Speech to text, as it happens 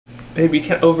Baby, you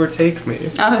can't overtake me.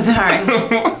 Oh, sorry.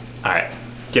 All right,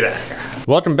 get out of here.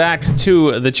 Welcome back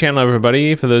to the channel,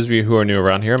 everybody. For those of you who are new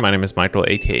around here, my name is Michael,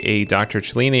 aka Dr.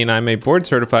 Cellini, and I'm a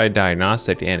board-certified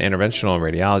diagnostic and interventional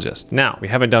radiologist. Now, we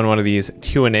haven't done one of these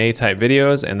Q&A type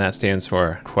videos, and that stands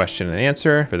for question and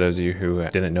answer, for those of you who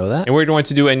didn't know that. And we're going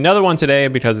to do another one today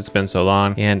because it's been so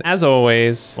long. And as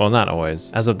always, well, not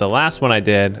always, as of the last one I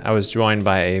did, I was joined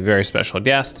by a very special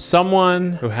guest,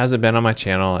 someone who hasn't been on my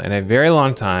channel in a very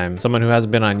long time, someone who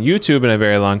hasn't been on YouTube in a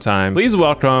very long time. Please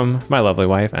welcome my lovely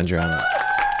wife, Andriana.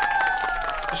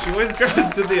 She always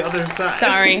goes to the other side.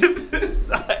 Sorry. This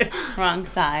side. Wrong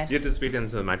side. You have to speak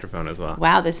into the microphone as well.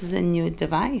 Wow, this is a new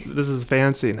device. This is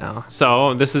fancy now.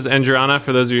 So this is Andriana.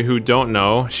 For those of you who don't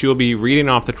know, she will be reading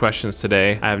off the questions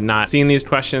today. I have not seen these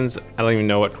questions. I don't even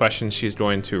know what questions she's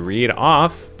going to read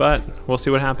off, but we'll see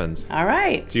what happens. All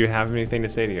right. Do you have anything to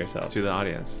say to yourself, to the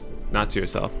audience? Not to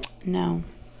yourself. No.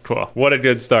 Cool. What a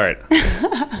good start.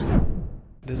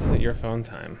 This isn't your phone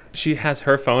time. She has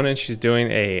her phone and she's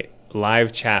doing a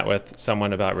live chat with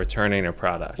someone about returning a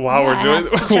product. While we're doing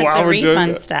the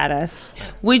refund status.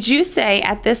 Would you say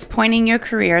at this point in your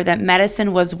career that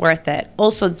medicine was worth it?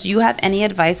 Also, do you have any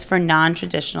advice for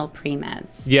non-traditional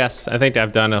pre-meds? Yes, I think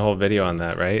I've done a whole video on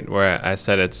that, right? Where I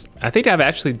said I think I've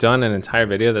actually done an entire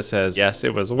video that says, yes,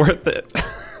 it was worth it.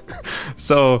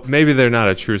 So maybe they're not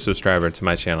a true subscriber to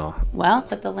my channel. Well,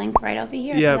 put the link right over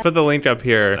here. Yeah, put the link up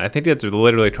here. I think it's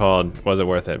literally called, Was It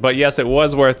Worth It? But yes, it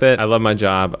was worth it. I love my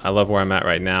job. I love where I'm at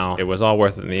right now. It was all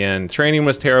worth it in the end. Training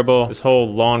was terrible. This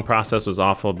whole long process was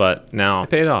awful, but now it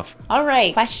paid off. All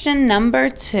right, question number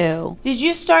 2. Did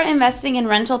you start investing in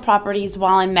rental properties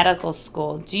while in medical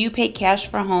school? Do you pay cash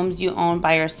for homes you own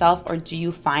by yourself or do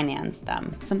you finance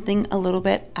them? Something a little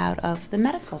bit out of the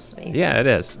medical space. Yeah, it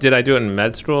is. Did I do it in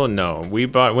med school? No.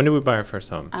 When did we buy our first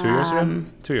home? 2 years ago?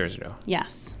 2 years ago.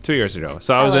 Yes. 2 years ago.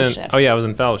 So I was in, I was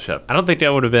in fellowship. I don't think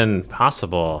that would have been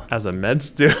possible as a med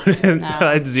student. No.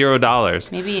 I had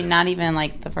 $0. Maybe not even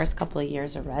like the first couple of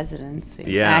years of residency.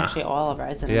 Yeah. Actually all of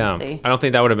residency. Yeah. I don't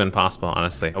think that would have been possible,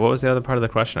 honestly. What was the other part of the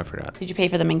question? I forgot. Did you pay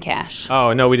for them in cash?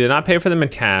 Oh, no, we did not pay for them in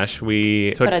cash.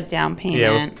 We put a down payment.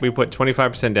 Yeah, we put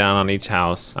 25% down on each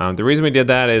house. The reason we did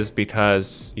that is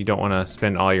because you don't want to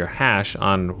spend all your cash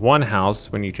on one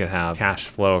house when you could have cash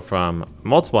flow from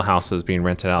multiple houses being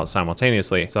rented out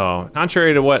simultaneously. So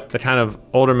contrary to what the kind of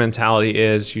older mentality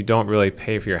is, you don't really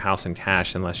pay for your house in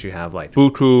cash unless you have like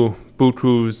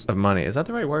bukus of money. Is that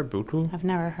the right word, buku? I've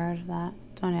never heard of that.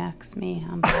 Don't ask me.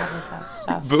 I'm bad with that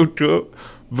stuff.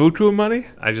 Buku money?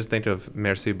 I just think of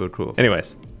merci beaucoup.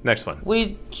 Anyways, next one.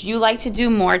 Would you like to do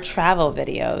more travel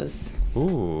videos?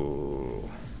 Ooh.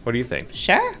 What do you think?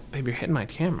 Sure. Babe, you're hitting my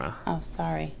camera. Oh,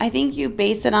 sorry. I think you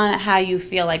base it on how you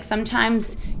feel. Like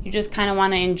sometimes you just kind of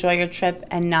want to enjoy your trip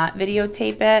and not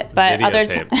videotape it, but other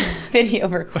times video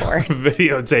record.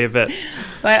 Videotape it.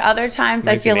 But other times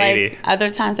I feel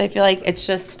like it's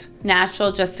just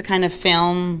natural just to kind of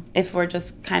film if we're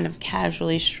just kind of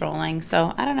casually strolling.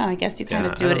 So I don't know. I guess you kind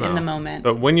of do it in the moment.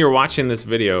 But when you're watching this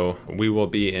video, we will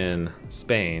be in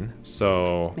Spain.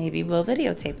 So maybe we'll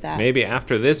videotape that. Maybe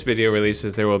after this video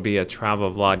releases, there will be a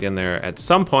travel vlog in there at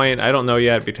some point. I don't know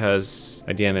yet because,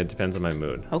 again, it depends on my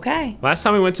mood. Okay. Last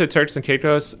time we went to Turks and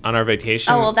Caicos on our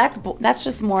vacation. Oh, well, that's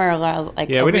just more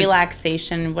like a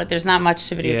relaxation. There's not much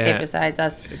to videotape besides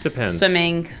us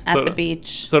swimming at the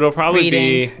beach. So it'll probably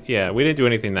be... Yeah, we didn't do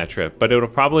anything that trip, but it'll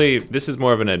probably, this is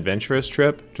more of an adventurous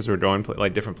trip because we're going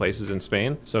like different places in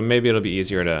Spain. So maybe it'll be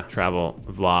easier to travel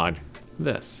vlog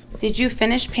this. Did you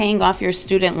finish paying off your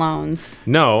student loans?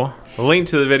 No, a link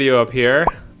to the video up here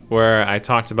where I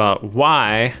talked about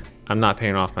why I'm not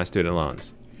paying off my student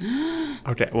loans.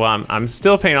 Okay, well, I'm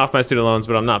still paying off my student loans,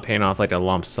 but I'm not paying off like a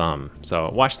lump sum. So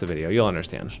watch the video, you'll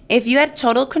understand. If you had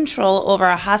total control over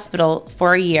a hospital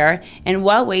for a year, in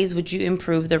what ways would you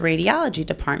improve the radiology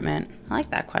department? I like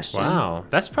that question. Wow,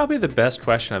 that's probably the best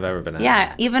question I've ever been asked.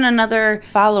 Yeah, even another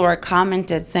follower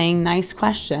commented saying, nice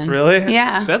question. Really?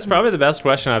 Yeah. That's probably the best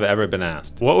question I've ever been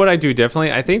asked. What would I do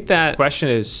differently? I think that question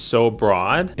is so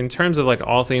broad. In terms of like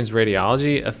all things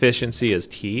radiology, efficiency is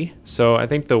key. So I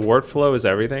think the workflow is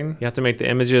everything. You have to make the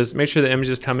images, make sure the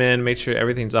images come in, make sure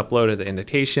everything's uploaded to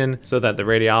indication so that the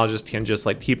radiologist can just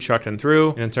like keep trucking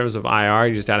through. And in terms of IR,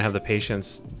 you just gotta have the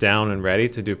patients down and ready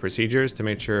to do procedures to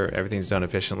make sure everything's done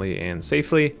efficiently and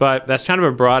safely. But that's kind of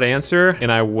a broad answer,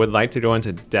 and I would like to go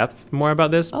into depth more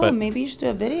about this. Oh, but maybe you should do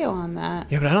a video on that.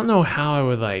 Yeah, but I don't know how I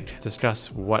would like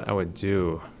discuss what I would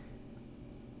do.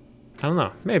 I don't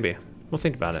know, maybe. We'll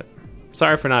think about it.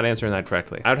 Sorry for not answering that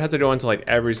correctly. I would have to go into like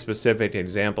every specific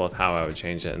example of how I would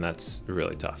change it, and that's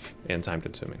really tough and time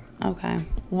consuming. Okay.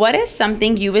 What is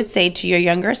something you would say to your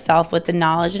younger self with the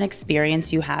knowledge and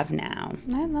experience you have now?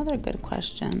 Another good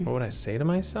question. What would I say to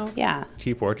myself? Yeah.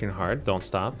 Keep working hard. Don't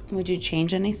stop. Would you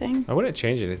change anything? I wouldn't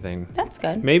change anything. That's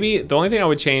good. Maybe the only thing I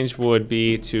would change would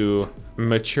be to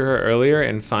mature earlier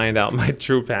and find out my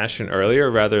true passion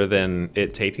earlier rather than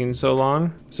it taking so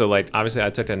long. So like obviously I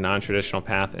took a non-traditional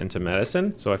path into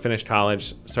medicine. So I finished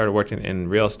college, started working in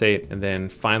real estate, and then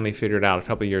finally figured out a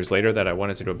couple years later that I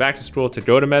wanted to go back to school to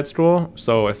go to med school.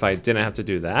 So if I didn't have to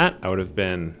do that, I would have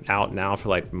been out now for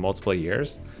like multiple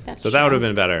years. That's so that would have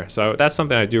been better. So that's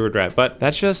something I do regret, but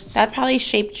that's just... That probably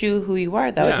shaped you who you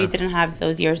were though. Yeah. If you didn't have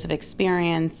those years of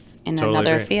experience in Totally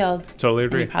another agree. field, Totally then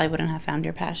agree. you probably wouldn't have found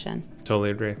your passion.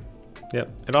 Totally agree. Yep.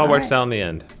 It all works out in the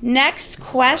end. Next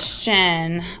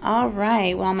question. All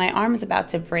right. Well, my arm is about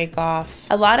to break off.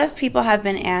 A lot of people have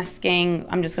been asking,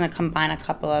 I'm just going to combine a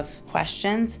couple of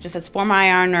questions. Just as former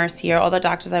IR nurse here, all the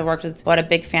doctors I worked with bought a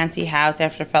big fancy house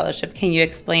after fellowship. Can you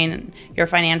explain your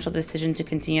financial decision to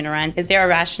continue to rent? Is there a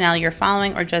rationale you're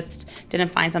following or just didn't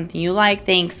find something you like?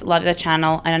 Thanks. Love the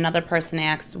channel. And another person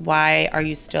asked, why are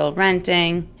you still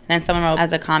renting? Then someone wrote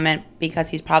as a comment, because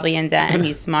he's probably in debt and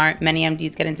he's smart. Many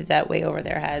MDs get into debt way over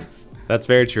their heads. That's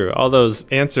very true. All those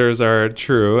answers are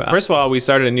true. First of all, we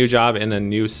started a new job in a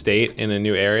new state, in a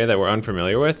new area that we're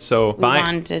unfamiliar with. So We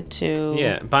wanted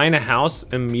to... buying a house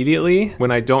immediately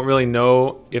when I don't really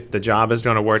know if the job is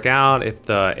going to work out, if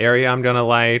the area I'm going to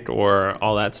like, or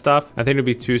all that stuff. I think it'd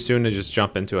be too soon to just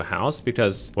jump into a house,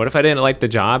 because what if I didn't like the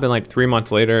job and like 3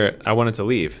 months later I wanted to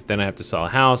leave? Then I have to sell a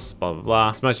house, blah, blah, blah.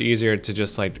 It's much easier to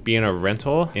just like be in a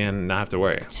rental and not have to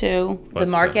worry. Two,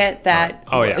 What's the market two? that...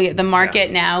 Oh, yeah. The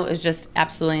market now is just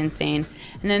absolutely insane.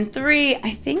 And then three,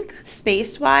 I think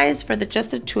space-wise, for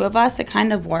just the two of us, it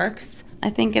kind of works.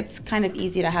 I think it's kind of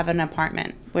easy to have an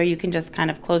apartment where you can just kind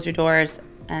of close your doors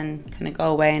and kind of go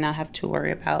away and not have to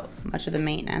worry about much of the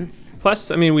maintenance.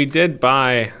 Plus, I mean, we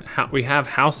have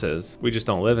houses, we just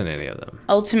don't live in any of them.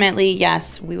 Ultimately,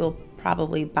 yes, we will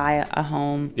probably buy a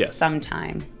home Yes.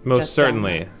 sometime. Most Just don't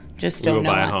certainly. know. Just We don't will know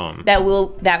buy a when. home.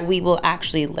 That we will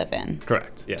actually live in.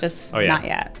 Correct. Yes. Just not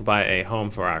yet. Buy a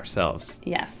home for ourselves.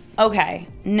 Yes. Okay.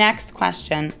 Next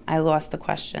question. I lost the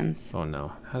questions. Oh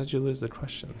no. How did you lose the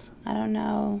questions? I don't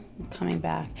know. I'm coming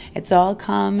back. It's all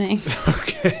coming.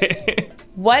 Okay.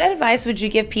 What advice would you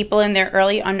give people in their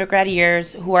early undergrad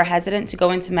years who are hesitant to go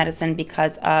into medicine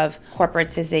because of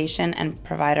corporatization and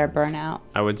provider burnout?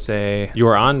 I would say you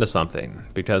are on to something,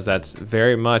 because that's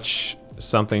very much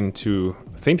something to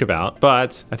think about.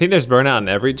 But I think there's burnout in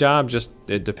every job, just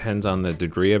it depends on the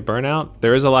degree of burnout.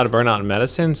 There is a lot of burnout in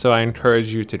medicine, so I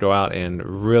encourage you to go out and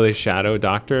really shadow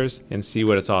doctors and see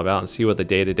what it's all about and see what the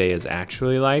day-to-day is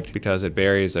actually like, because it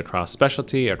varies across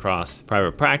specialty, across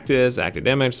private practice,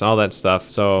 academics, all that stuff.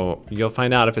 So you'll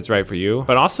find out if it's right for you.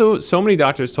 But also, so many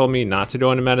doctors told me not to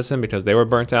go into medicine because they were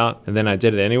burnt out, and then I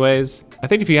did it anyways. I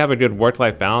think if you have a good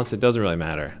work-life balance, it doesn't really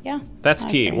matter. Yeah. That's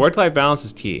I key. agree. Work-life balance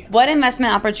is key. What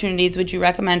investment opportunities would you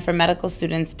recommend for medical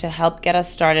students to help get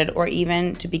us started or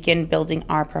even to begin building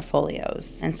our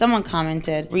portfolios? And someone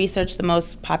commented, research the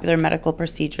most popular medical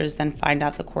procedures, then find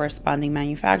out the corresponding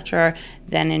manufacturer,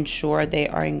 then ensure they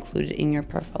are included in your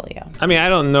portfolio. I mean, I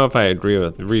don't know if I agree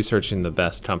with researching the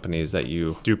best companies that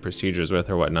you do procedures with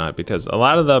or whatnot, because a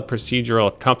lot of the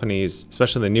procedural companies,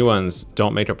 especially the new ones,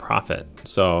 don't make a profit.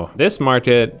 So this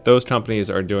market, those companies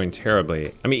are doing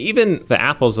terribly. I mean, even the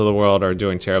Apples of the world are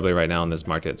doing terribly right now in this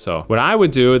market. So what I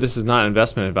would do, this is not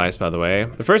investment advice, by the way.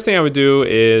 The first thing I would do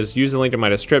is use the link in my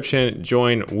description,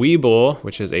 join Webull,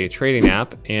 which is a trading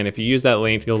app. And if you use that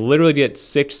link, you'll literally get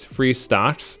 6 free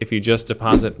stocks if you just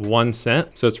deposit 1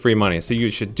 cent. So it's free money. So you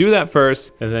should do that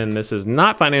first. And then this is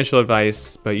not financial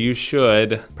advice, but you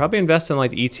should probably invest in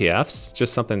like ETFs,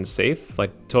 just something safe,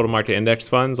 like total market index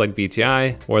funds like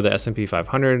VTI or the S&P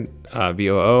 500,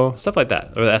 VOO, stuff like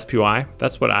that, or the SPY.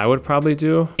 That's what I would probably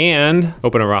do. And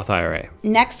open a Roth IRA.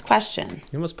 Next question.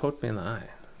 You almost poked me in the eye.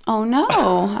 Oh no,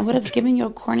 I would have given you a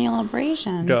corneal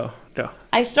abrasion. Go.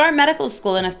 I start medical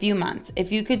school in a few months.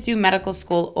 If you could do medical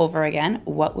school over again,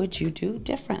 what would you do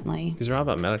differently? These are all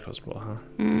about medical school, huh?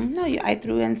 No, I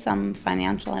threw in some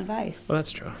financial advice. Well,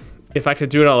 that's true. If I could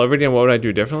do it all over again, what would I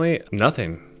do differently?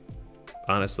 Nothing,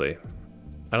 honestly.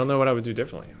 I don't know what I would do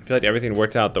differently. I feel like everything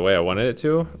worked out the way I wanted it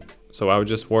to. So I would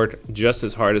just work just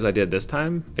as hard as I did this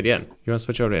time. Again, you want to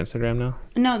switch over to Instagram now?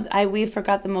 No, we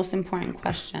forgot the most important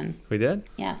question. We did?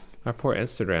 Yes. Our poor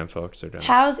Instagram folks are doing.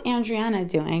 How's Andriana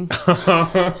doing?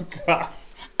 Oh, God.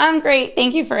 I'm great.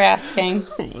 Thank you for asking.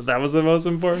 That was the most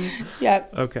important?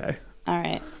 Yep. Okay. All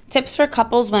right. Tips for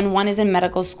couples when one is in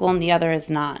medical school and the other is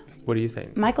not. What do you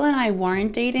think? Michael and I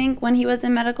weren't dating when he was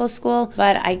in medical school,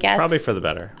 but I guess... Probably for the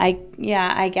better.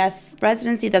 I guess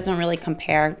residency doesn't really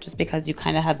compare just because you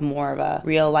kind of have more of a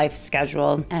real life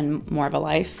schedule and more of a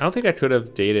life. I don't think I could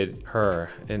have dated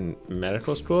her in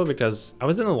medical school because I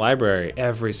was in the library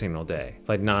every single day,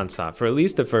 like nonstop, for at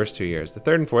least the first 2 years. The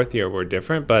third and fourth year were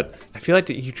different, but I feel like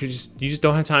you just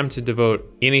don't have time to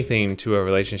devote anything to a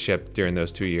relationship during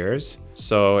those 2 years.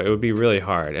 So it would be really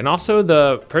hard. And also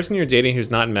the person you're dating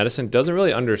who's not in medicine doesn't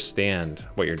really understand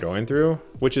what you're going through,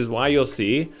 which is why you'll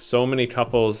see so many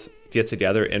couples get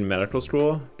together in medical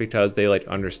school because they like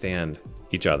understand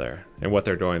each other and what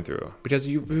they're going through, because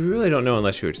you really don't know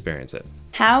unless you experience it.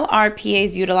 How are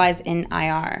PAs utilized in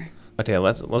IR? Okay,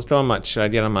 let's go on my, should I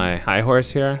get on my high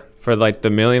horse here? For like the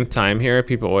millionth time here,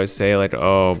 people always say like,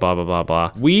 oh, blah, blah, blah,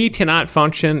 blah. We cannot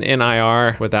function in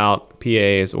IR without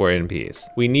PAs or NPs.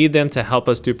 We need them to help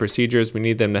us do procedures. We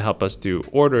need them to help us do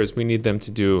orders. We need them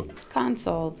to do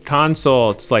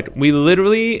consults. Like we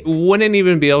literally wouldn't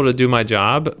even be able to do my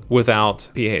job without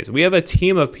PAs. We have a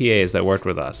team of PAs that work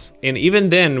with us. And even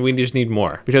then we just need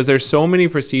more because there's so many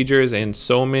procedures and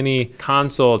so many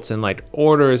consults and like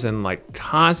orders and like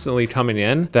constantly coming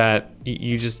in that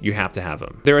you have to have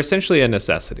them. They're essentially a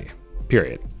necessity,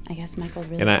 period. I guess Michael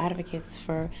really advocates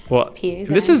for PAs.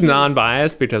 This is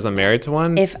non-biased because I'm married to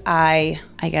one. If I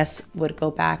guess, would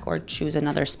go back or choose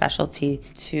another specialty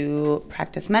to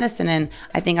practice medicine in,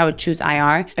 I think I would choose IR.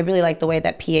 I really like the way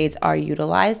that PAs are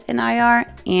utilized in IR,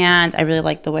 and I really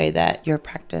like the way that your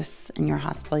practice and your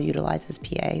hospital utilizes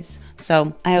PAs.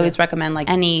 So I always recommend like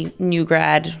any new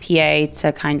grad PA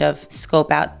to kind of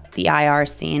scope out the IR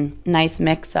scene. Nice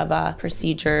mix of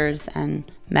procedures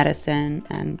and medicine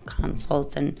and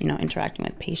consults and, you know, interacting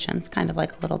with patients, kind of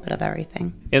like a little bit of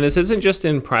everything. And this isn't just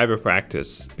in private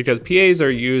practice, because PAs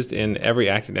are used in every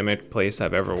academic place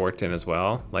I've ever worked in as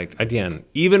well. Like, again,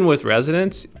 even with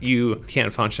residents, you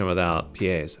can't function without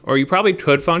PAs. Or you probably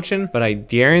could function, but I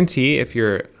guarantee if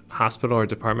you're hospital or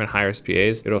department hires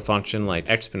PAs, it'll function like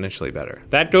exponentially better.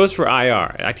 That goes for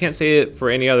IR. I can't say it for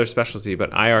any other specialty, but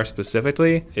IR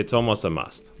specifically, it's almost a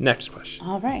must. Next question.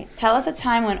 All right. Tell us a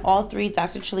time when all three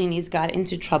Dr. Cellini's got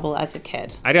into trouble as a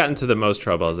kid. I got into the most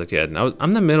trouble as a kid. And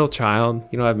I'm the middle child.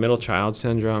 You know, I have middle child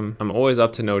syndrome. I'm always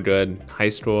up to no good. High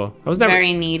school. I was never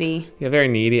very needy. Yeah, very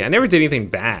needy. I never did anything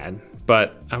bad,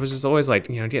 but I was just always like,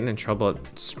 you know, getting in trouble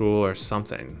at school or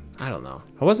something. I don't know.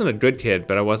 I wasn't a good kid,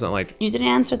 but I wasn't like... You didn't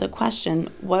answer the question.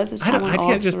 Was the time when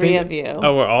all three of you...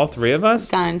 Oh, were all three of us?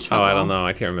 Got in trouble. Oh, I don't know.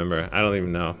 I can't remember. I don't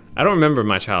even know. I don't remember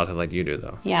my childhood like you do,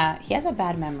 though. Yeah, he has a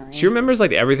bad memory. She remembers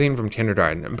like everything from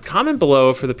kindergarten. Comment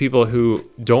below for the people who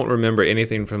don't remember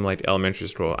anything from like elementary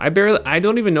school. I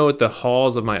don't even know what the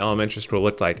halls of my elementary school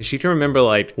looked like. She can remember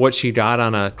like what she got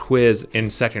on a quiz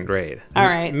in second grade. All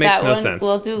right. It makes no sense.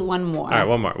 We'll do one more. All right,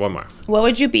 one more. What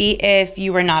would you be if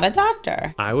you were not a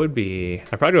doctor?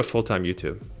 I'd probably do a full-time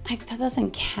YouTube. That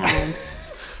doesn't count.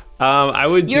 I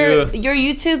would Your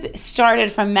YouTube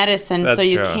started from medicine, That's so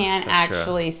you true. can't That's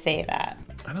actually say that.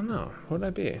 I don't know. What would I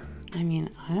be? I mean,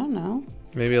 I don't know.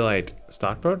 Maybe like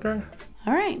stockbroker?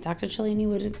 All right, Dr. Cellini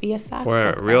would be a Or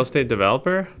stockbroker. a real estate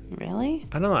developer? Really?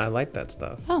 I don't know. I like that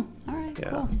stuff. Oh, all right, Yeah.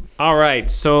 cool. All right.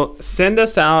 So send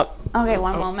us out. Okay,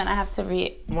 one moment. I have to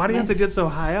read. Why do you have to get so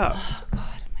high up? Oh,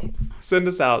 God. Send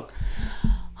us out.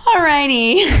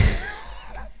 Alrighty.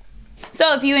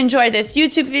 So if you enjoyed this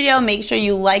YouTube video, make sure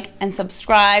you like and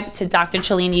subscribe to Dr.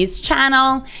 Cellini's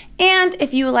channel. And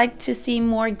if you would like to see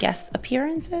more guest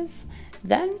appearances,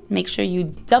 then make sure you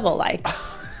double like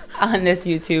on this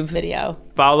YouTube video.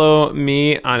 Follow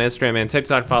me on Instagram and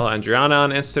TikTok. Follow Andriana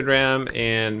on Instagram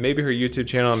and maybe her YouTube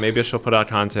channel. Maybe she'll put out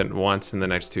content once in the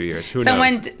next 2 years. Who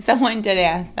knows? Someone did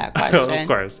ask that question. Of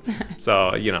course.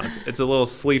 So, you know, it's a little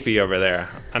sleepy over there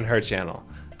on her channel.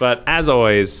 But as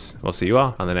always, we'll see you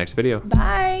all on the next video.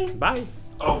 Bye. Bye.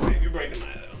 Oh, you're breaking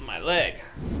my leg.